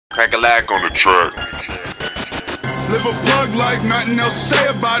Cracka Lack on the track. Live a plug life, nothing else to say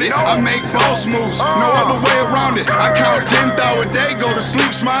about it. I make boss moves, no other way around it. I count 10,000 a day, go to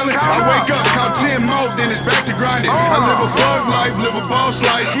sleep smiling. I wake up, count 10 more, then it's back to grinding. I live a plug life, live a boss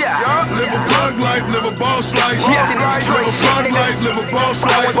life. Live a plug life, live a boss life. Live a plug life, live a boss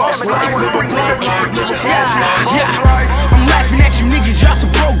life. Live a plug life, live a boss life. I'm laughing at you niggas, y'all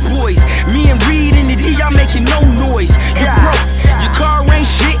some broke boys. Me and Reed in the D, y'all making no noise. You're broke, your car ain't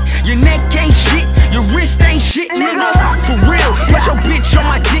shit, your neck ain't shit, your wrist ain't shit, nigga. For real, put your bitch on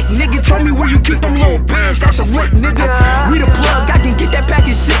my dick, nigga. Tell me where you keep them little bands, that's a lick, nigga. We the plug, I can get that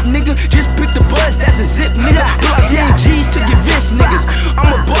package sick, nigga. Just pick the buzz, that's a zip, nigga. Pull out 10 G's to your Vince, niggas. I'm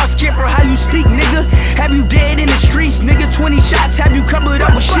a boss, care for how you speak, nigga. Have you dead in the streets, nigga? 20 shots, have you covered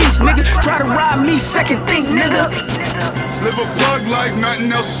up with sheets, nigga? Try to rob me, second think, nigga. Live a plug life,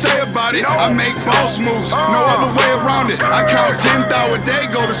 nothing else to say about it. I make boss moves, no other way around it. I count 10,000 a day,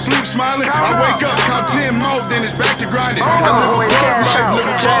 go to sleep smiling. I wake up, count 10 more, then it's back to grinding. I live a plug life, live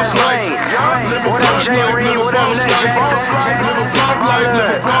a boss life. Live a plug life, live a boss life. Live a plug life,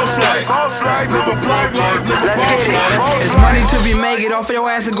 live a boss life. Live a plug life, live a boss life. It's money to be made, get off your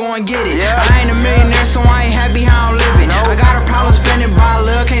ass and go and get it. I ain't a millionaire, so I ain't happy how I'm living. I got a problem spending by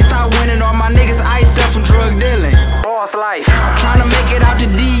love, can't stop winning. All my niggas iced up from drug dealing. Boss life. I'm tryna make it out to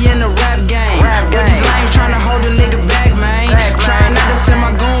D in the rap game. But these lames tryna hold a nigga back, man. Trying not to send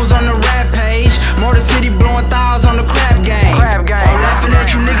my goons on the rap page. Motor City blowing thoughs on the crap game. I'm laughing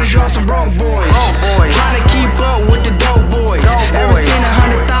at you niggas, y'all some broke boys. Tryna keep up with the Doughboyz. Ever seen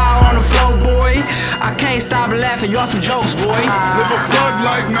 100,000 on the floor, boy? I can't stop laughing, y'all some jokes, boy. Live a plug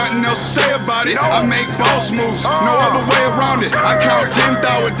life, nothing else to say about it. I make boss moves, no other way around it. I count 10,000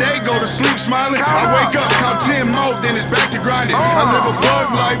 a day, go to sleep smiling. I wake up, count 10 more, then it's back to grinding. I live a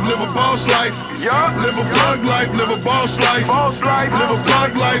plug life, live a boss life. Live a plug life, live a boss life. Live a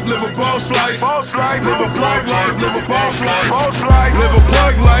plug life, live a boss life. Live a plug life, live a boss life. Live a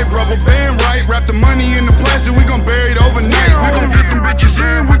plug life, rubber band right. Wrap the money in the plastic, we gon' bury it overnight. We gon' get them bitches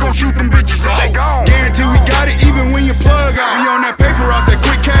in, we gon' shoot them bitches out. Guarantee we got it even when you plug out. We on that paper out, that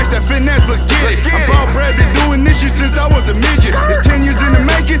quick cash, that finesse, let's get it. I bought bread, been doing this shit since I was a midget. It's 10 years in the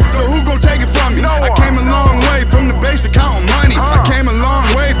making, so who gon' take it from me? I came a long way from the base to counting money. I came a long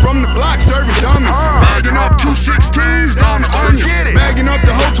way from the block serving dummies. Bagging up 216s down to onions. Bagging up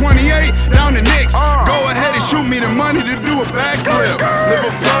the whole 28 down to Knicks. Go ahead and shoot me the money to do a backflip. Live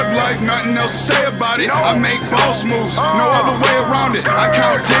a plug life, nothing else to say about it. I make boss moves, no other way around it. I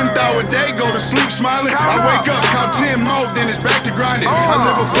count 10,000 a day, go to sleep smiling. I wake up, count 10 more, then it's back to grinding. I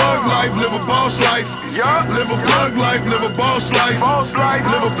live a plug life, live a boss life. Live a plug life, live a boss life.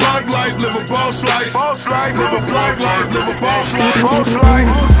 Live a plug life, live a boss life. Live a plug life, live a boss life.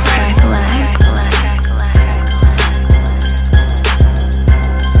 Cracka Lack.